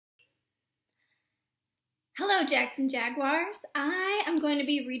Hello, Jackson Jaguars. I am going to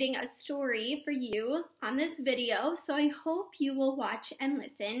be reading a story for you on this video, so I hope you will watch and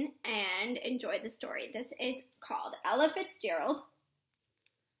listen and enjoy the story. This is called Ella Fitzgerald,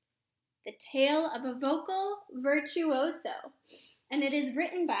 The Tale of a Vocal Virtuoso, and it is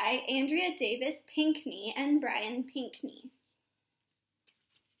written by Andrea Davis Pinkney and Brian Pinkney.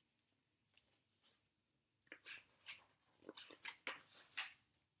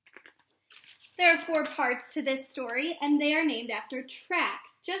 There are 4 parts to this story, and they are named after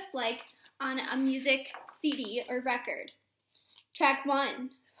tracks, just like on a music CD or record. Track 1,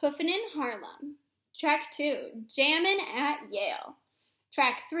 Hoofin' in Harlem. Track 2, Jammin' at Yale.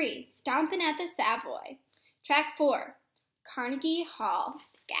 Track 3, Stompin' at the Savoy. Track 4, Carnegie Hall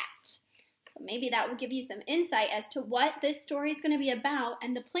Scat. So maybe that will give you some insight as to what this story is going to be about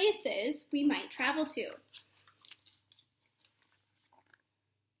and the places we might travel to.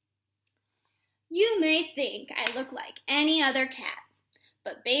 You may think I look like any other cat,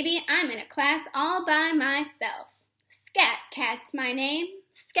 but baby, I'm in a class all by myself. Scat Cat's my name,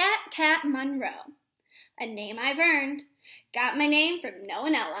 Scat Cat Monroe. A name I've earned. Got my name from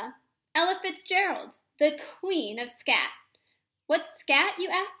knowing Ella. Ella Fitzgerald, the queen of scat. What's scat, you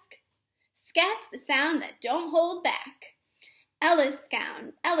ask? Scat's the sound that don't hold back. Ella's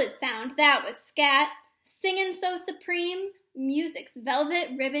sound, that was scat. Singing so supreme, music's velvet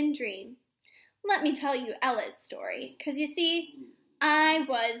ribbon dream. Let me tell you Ella's story, 'cause you see, I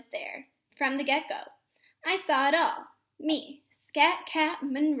was there from the get-go. I saw it all. Me, Scat Cat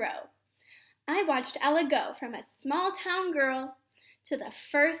Monroe. I watched Ella go from a small-town girl to the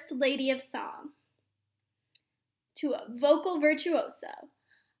first lady of song, to a vocal virtuoso,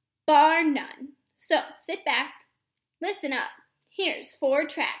 bar none. So sit back, listen up. Here's 4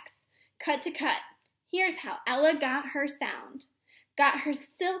 tracks, cut to cut. Here's how Ella got her sound. Got her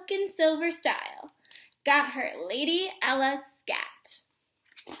silk and silver style. Got her Lady Ella scat.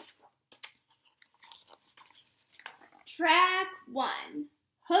 Track 1,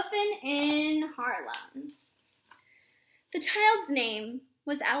 Hoofin' in Harlem. The child's name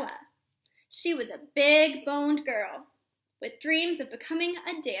was Ella. She was a big-boned girl with dreams of becoming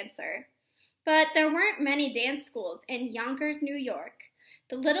a dancer. But there weren't many dance schools in Yonkers, New York,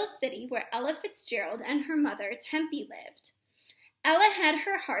 the little city where Ella Fitzgerald and her mother, Tempe, lived. Ella had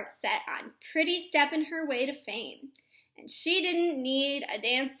her heart set on pretty stepping her way to fame, and she didn't need a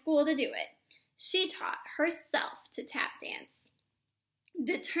dance school to do it. She taught herself to tap dance.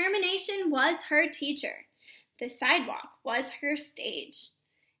 Determination was her teacher. The sidewalk was her stage.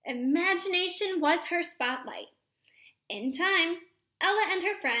 Imagination was her spotlight. In time, Ella and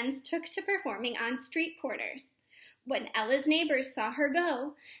her friends took to performing on street corners. When Ella's neighbors saw her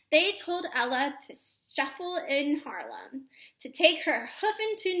go, they told Ella to shuffle in Harlem, to take her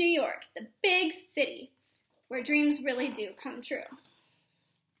hoofin' to New York, the big city, where dreams really do come true.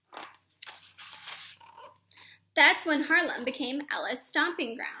 That's when Harlem became Ella's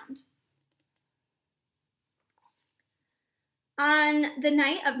stomping ground. On the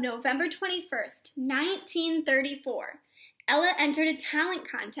night of November 21st, 1934, Ella entered a talent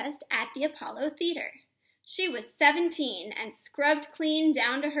contest at the Apollo Theater. She was 17 and scrubbed clean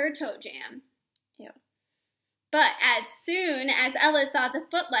down to her toe jam. Ew. But as soon as Ella saw the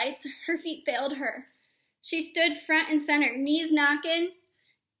footlights, her feet failed her. She stood front and center, knees knocking,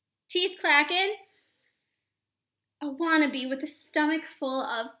 teeth clacking, a wannabe with a stomach full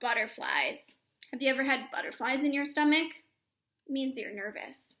of butterflies. Have you ever had butterflies in your stomach? It means you're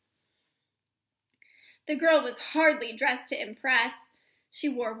nervous. The girl was hardly dressed to impress. She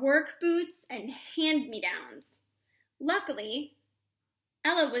wore work boots and hand-me-downs. Luckily,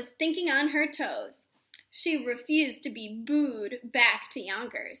 Ella was thinking on her toes. She refused to be booed back to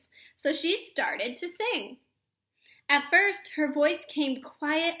Yonkers, so she started to sing. At first, her voice came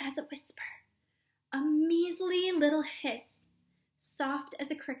quiet as a whisper, a measly little hiss, soft as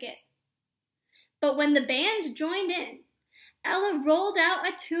a cricket. But when the band joined in, Ella rolled out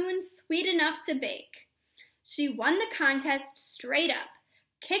a tune sweet enough to bake. She won the contest straight up,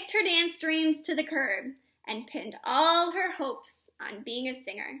 kicked her dance dreams to the curb, and pinned all her hopes on being a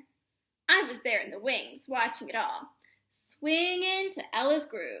singer. I was there in the wings, watching it all, swinging to Ella's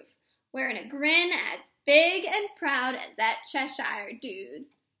groove, wearing a grin as big and proud as that Cheshire dude.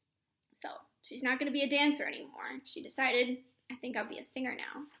 So, she's not going to be a dancer anymore. She decided, I think I'll be a singer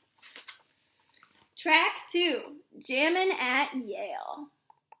now. Track 2, Jammin' at Yale.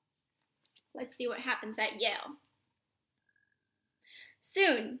 Let's see what happens at Yale.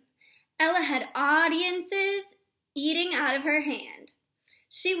 Soon, Ella had audiences eating out of her hand.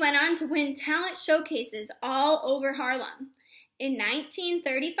 She went on to win talent showcases all over Harlem. In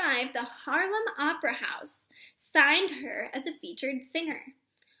 1935, the Harlem Opera House signed her as a featured singer.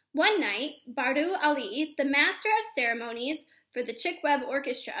 One night, Bardu Ali, the master of ceremonies for the Chick Webb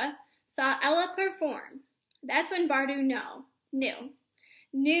Orchestra, saw Ella perform. That's when Bardu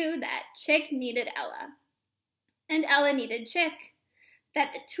knew that Chick needed Ella, and Ella needed Chick,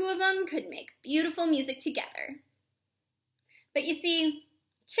 that the two of them could make beautiful music together. But you see,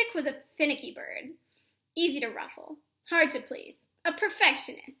 Chick was a finicky bird, easy to ruffle, hard to please, a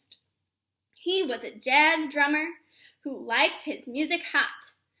perfectionist. He was a jazz drummer who liked his music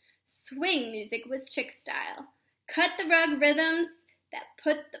hot. Swing music was Chick's style, cut-the-rug rhythms that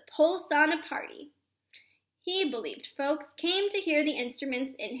put the pulse on a party. He believed folks came to hear the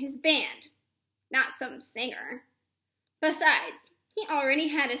instruments in his band, not some singer. Besides, he already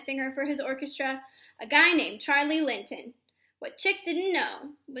had a singer for his orchestra, a guy named Charlie Linton. What Chick didn't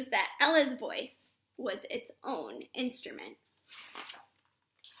know was that Ella's voice was its own instrument.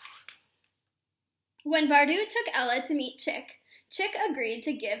 When Bardu took Ella to meet Chick, Chick agreed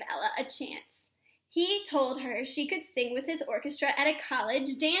to give Ella a chance. He told her she could sing with his orchestra at a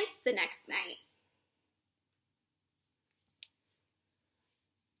college dance the next night.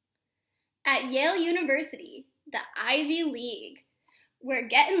 At Yale University, the Ivy League, where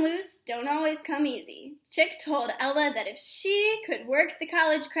getting loose don't always come easy, Chick told Ella that if she could work the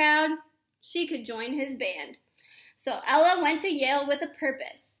college crowd, she could join his band. So Ella went to Yale with a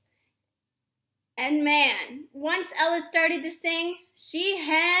purpose. And man, once Ella started to sing, she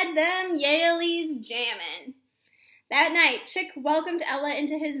had them Yaleys jammin'. That night, Chick welcomed Ella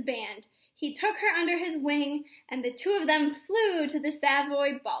into his band. He took her under his wing, and the two of them flew to the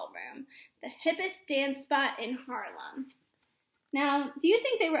Savoy Ballroom, the hippest dance spot in Harlem. Now, do you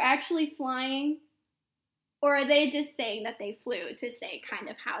think they were actually flying? Or are they just saying that they flew to say kind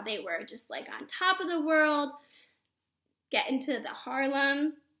of how they were just like on top of the world, get into the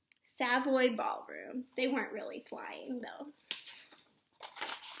Harlem Savoy Ballroom? They weren't really flying, though.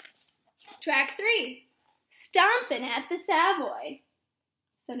 Track 3, Stompin' at the Savoy.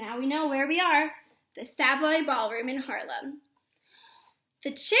 So now we know where we are, the Savoy Ballroom in Harlem.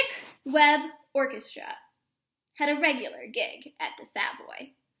 The Chick Webb Orchestra had a regular gig at the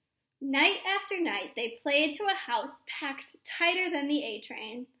Savoy. Night after night, they played to a house packed tighter than the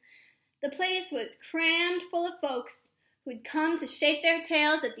A-train. The place was crammed full of folks who'd come to shake their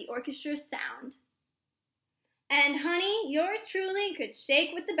tails at the orchestra's sound. And honey, yours truly could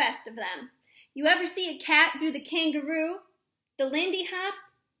shake with the best of them. You ever see a cat do the kangaroo, the Lindy Hop,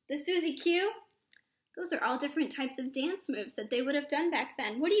 the Susie Q? Those are all different types of dance moves that they would have done back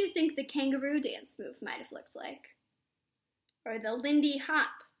then. What do you think the kangaroo dance move might have looked like? Or the Lindy Hop?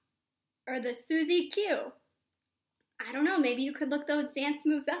 Or the Susie Q? I don't know, maybe you could look those dance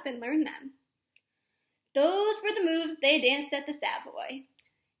moves up and learn them. Those were the moves they danced at the Savoy.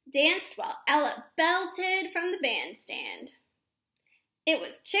 Danced while Ella belted from the bandstand. It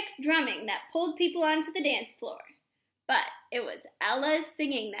was Chick's drumming that pulled people onto the dance floor, but it was Ella's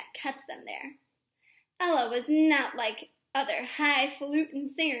singing that kept them there. Ella was not like other highfalutin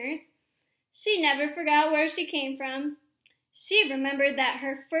singers. She never forgot where she came from. She remembered that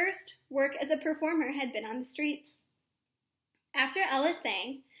her first work as a performer had been on the streets. After Ella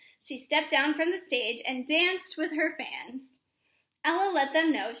sang, she stepped down from the stage and danced with her fans. Ella let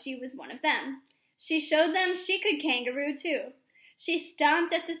them know she was one of them. She showed them she could kangaroo too. She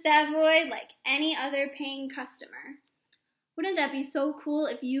stomped at the Savoy like any other paying customer. Wouldn't that be so cool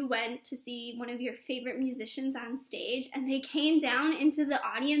if you went to see one of your favorite musicians on stage and they came down into the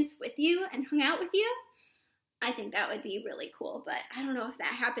audience with you and hung out with you? I think that would be really cool, but I don't know if that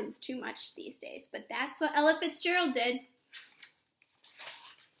happens too much these days. But that's what Ella Fitzgerald did.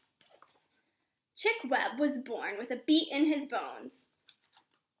 Chick Webb was born with a beat in his bones.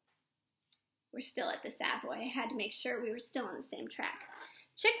 We're still at the Savoy. I had to make sure we were still on the same track.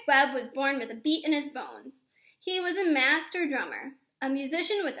 Chick Webb was born with a beat in his bones. He was a master drummer, a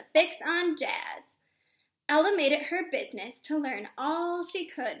musician with a fix on jazz. Ella made it her business to learn all she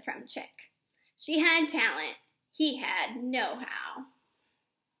could from Chick. She had talent. He had know-how.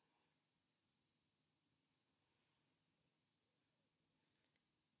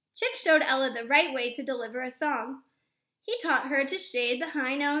 Chick showed Ella the right way to deliver a song. He taught her to shade the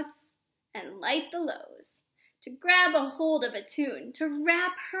high notes and light the lows, to grab a hold of a tune, to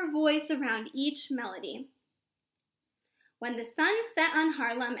wrap her voice around each melody. When the sun set on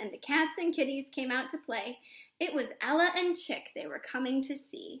Harlem and the cats and kitties came out to play, it was Ella and Chick they were coming to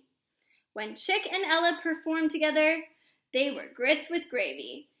see. When Chick and Ella performed together, they were grits with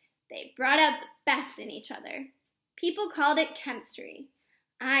gravy. They brought out the best in each other. People called it chemistry.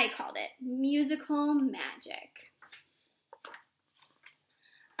 I called it musical magic.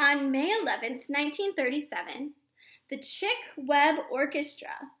 On May 11th, 1937, the Chick Webb Orchestra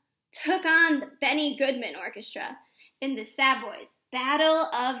took on the Benny Goodman Orchestra in the Savoy's Battle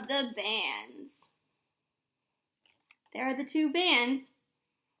of the Bands. There are the two bands,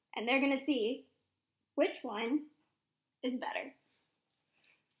 and they're going to see which one is better.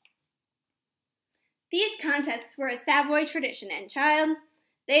 These contests were a Savoy tradition, and child,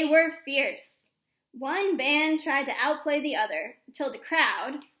 they were fierce. One band tried to outplay the other until the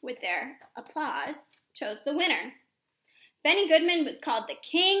crowd, with their applause, chose the winner. Benny Goodman was called the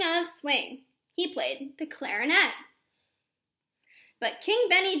King of Swing. He played the clarinet. But King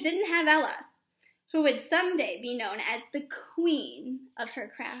Benny didn't have Ella, who would someday be known as the queen of her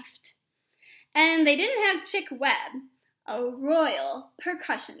craft. And they didn't have Chick Webb, a royal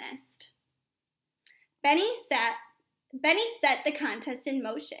percussionist. Benny set the contest in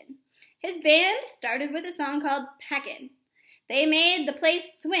motion. His band started with a song called Peckin'. They made the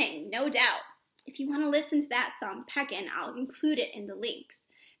place swing, no doubt. If you want to listen to that song, Peckin', I'll include it in the links.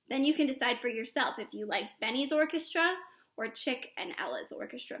 Then you can decide for yourself if you like Benny's orchestra or Chick and Ella's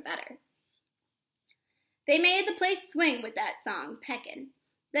orchestra better. They made the place swing with that song, Peckin'.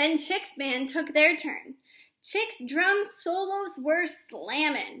 Then Chick's band took their turn. Chick's drum solos were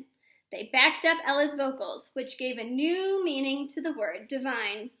slammin'. They backed up Ella's vocals, which gave a new meaning to the word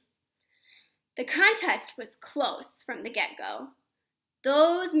divine. The contest was close from the get-go.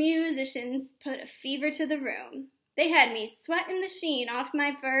 Those musicians put a fever to the room. They had me sweating the sheen off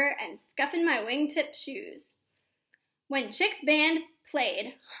my fur and scuffing my wingtip shoes. When Chick's band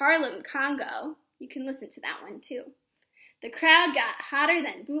played Harlem Congo, you can listen to that one too, the crowd got hotter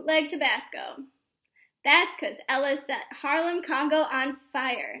than bootleg Tabasco. That's because Ella set Harlem Congo on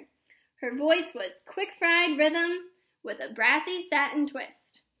fire. Her voice was quick-fried rhythm with a brassy satin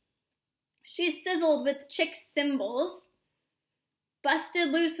twist. She sizzled with Chick's cymbals, busted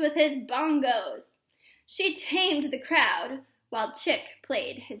loose with his bongos. She tamed the crowd while Chick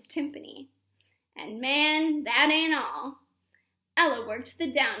played his timpani. And man, that ain't all. Ella worked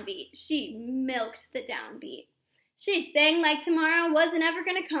the downbeat. She milked the downbeat. She sang like tomorrow wasn't ever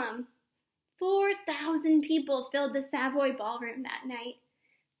gonna come. 4,000 people filled the Savoy Ballroom that night.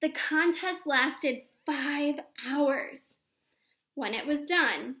 The contest lasted 5 hours. When it was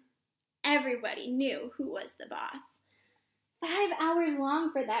done, everybody knew who was the boss. 5 hours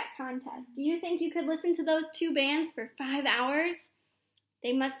long for that contest. Do you think you could listen to those two bands for 5 hours?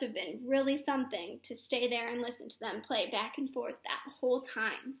 They must have been really something to stay there and listen to them play back and forth that whole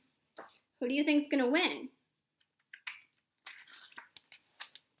time. Who do you think's going to win?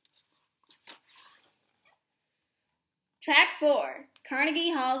 Track 4,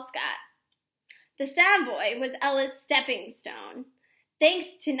 Carnegie Hall Scott. The Savoy was Ella's stepping stone. Thanks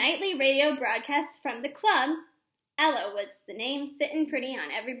to nightly radio broadcasts from the club, Ella was the name sitting pretty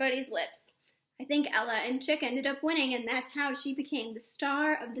on everybody's lips. I think Ella and Chick ended up winning, and that's how she became the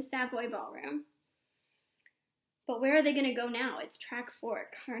star of the Savoy Ballroom. But where are they going to go now? It's track 4,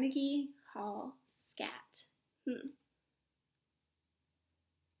 Carnegie Hall Scat.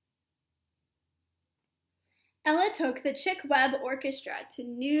 Ella took the Chick Webb Orchestra to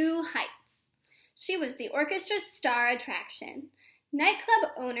new heights. She was the orchestra's star attraction.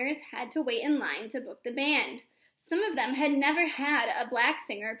 Nightclub owners had to wait in line to book the band. Some of them had never had a black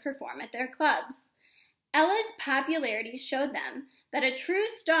singer perform at their clubs. Ella's popularity showed them that a true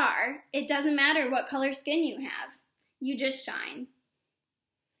star, it doesn't matter what color skin you have. You just shine.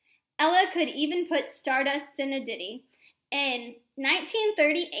 Ella could even put stardust in a ditty. In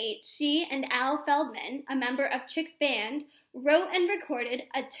 1938, she and Al Feldman, a member of Chick's band, wrote and recorded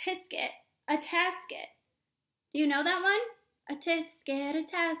a tasket. Do you know that one? A tasket,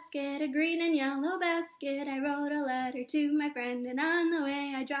 a green and yellow basket. I wrote a letter to my friend, and on the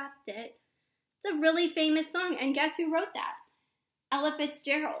way I dropped it. It's a really famous song, and guess who wrote that? Ella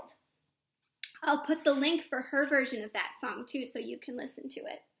Fitzgerald. I'll put the link for her version of that song, too, so you can listen to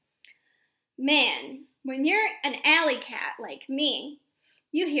it. Man, when you're an alley cat like me,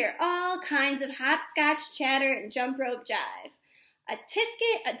 you hear all kinds of hopscotch chatter and jump rope jive. A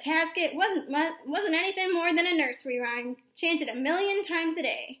tasket wasn't anything more than a nursery rhyme chanted 1,000,000 times a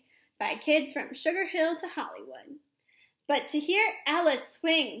day by kids from Sugar Hill to Hollywood. But to hear Ella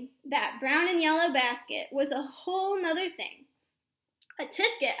swing that brown and yellow basket was a whole nother thing. A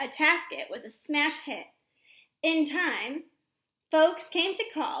tasket was a smash hit. In time, folks came to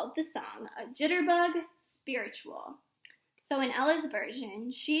call the song a jitterbug spiritual. So in Ella's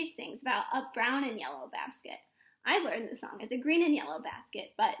version, she sings about a brown and yellow basket. I learned the song as a green and yellow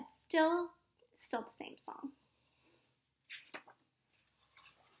basket, but it's still the same song.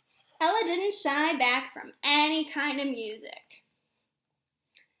 Ella didn't shy back from any kind of music.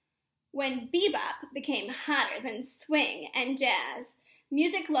 When bebop became hotter than swing and jazz,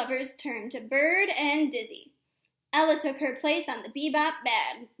 music lovers turned to Bird and Dizzy. Ella took her place on the bebop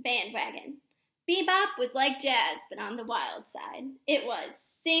bandwagon. Bebop was like jazz, but on the wild side. It was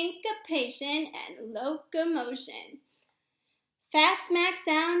syncopation and locomotion. Fast smack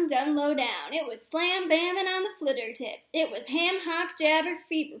sound done low down. It was slam bamming on the flitter tip. It was ham hock jabber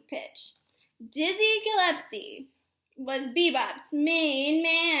fever pitch. Dizzy Gillespie was bebop's main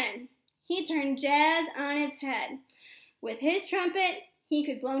man. He turned jazz on its head. With his trumpet, he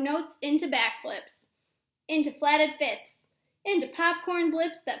could blow notes into backflips, into flatted fifths, into popcorn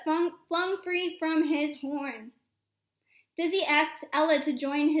blips that flung free from his horn. Dizzy asked Ella to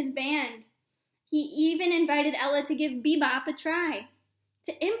join his band. He even invited Ella to give bebop a try,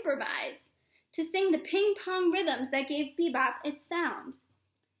 to improvise, to sing the ping-pong rhythms that gave bebop its sound.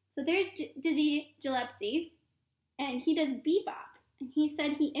 So there's Dizzy Gillespie, and he does bebop. And he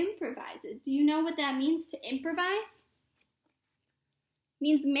said he improvises. Do you know what that means, to improvise? It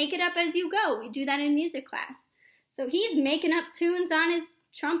means make it up as you go. We do that in music class. So he's making up tunes on his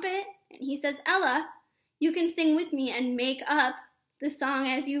trumpet, and he says, Ella, you can sing with me and make up the song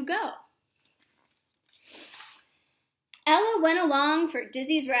as you go. Ella went along for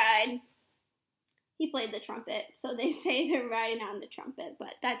Dizzy's ride. He played the trumpet, so they say they're riding on the trumpet,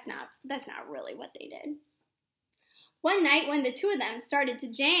 but that's not really what they did. One night when the two of them started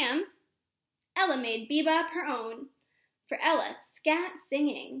to jam, Ella made bebop her own. For Ella, scat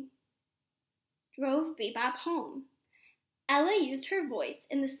singing drove bebop home. Ella used her voice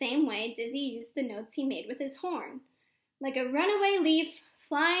in the same way Dizzy used the notes he made with his horn, like a runaway leaf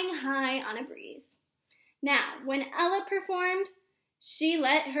flying high on a breeze. Now, when Ella performed, she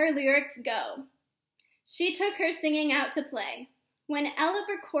let her lyrics go. She took her singing out to play. When Ella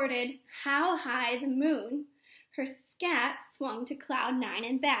recorded How High the Moon, her scat swung to cloud 9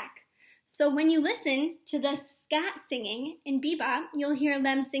 and back. So when you listen to the scat singing in bebop, you'll hear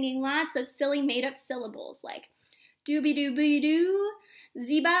them singing lots of silly made-up syllables like doobie-doobie-doo,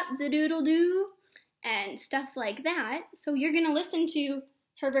 zee-bop, zadoodle-doo, and stuff like that. So you're going to listen to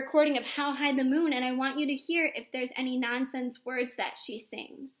her recording of How High the Moon, and I want you to hear if there's any nonsense words that she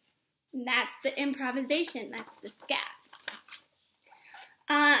sings. And that's the improvisation. That's the scat.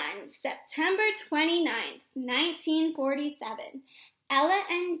 On September 29th, 1947, Ella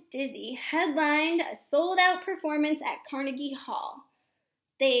and Dizzy headlined a sold-out performance at Carnegie Hall.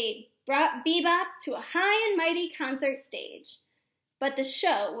 They brought bebop to a high and mighty concert stage. But the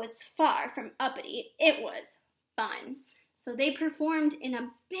show was far from uppity. It was fun. So they performed in a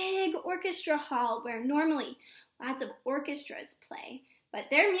big orchestra hall where normally lots of orchestras play. But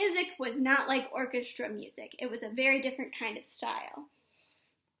their music was not like orchestra music. It was a very different kind of style.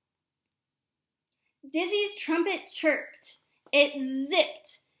 Dizzy's trumpet chirped. It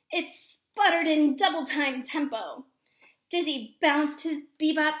zipped. It sputtered in double-time tempo. Dizzy bounced his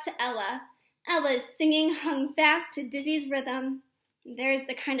bebop to Ella. Ella's singing hung fast to Dizzy's rhythm. There's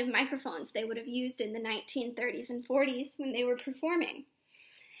the kind of microphones they would have used in the 1930s and 40s when they were performing.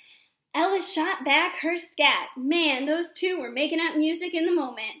 Ella shot back her scat. Man, those two were making up music in the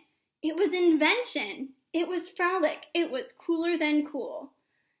moment. It was invention. It was frolic. It was cooler than cool.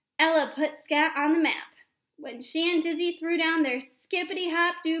 Ella put scat on the map. When she and Dizzy threw down their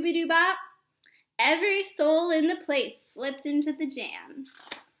skippity-hop doobie-doo-bop, every soul in the place slipped into the jam.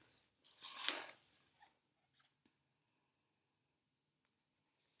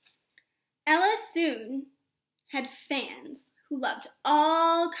 Ella soon had fans who loved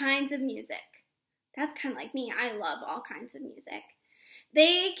all kinds of music. That's kind of like me. I love all kinds of music.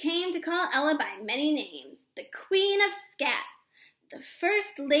 They came to call Ella by many names. The Queen of Scat, the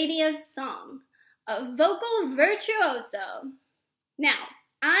First Lady of Song, a vocal virtuoso. Now,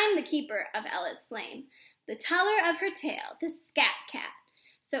 I'm the keeper of Ella's flame, the teller of her tale, the Scat Cat.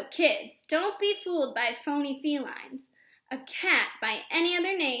 So kids, don't be fooled by phony felines. A cat by any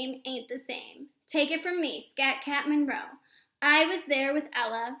other name ain't the same. Take it from me, Scat Cat Monroe. I was there with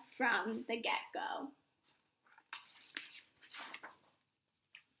Ella from the get-go.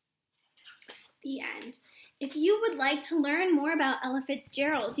 The end. If you would like to learn more about Ella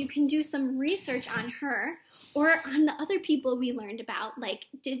Fitzgerald, you can do some research on her or on the other people we learned about, like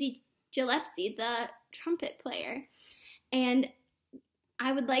Dizzy Gillespie, the trumpet player. And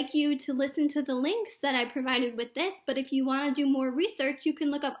I would like you to listen to the links that I provided with this, but if you want to do more research, you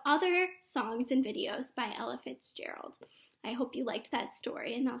can look up other songs and videos by Ella Fitzgerald. I hope you liked that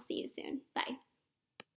story, and I'll see you soon. Bye.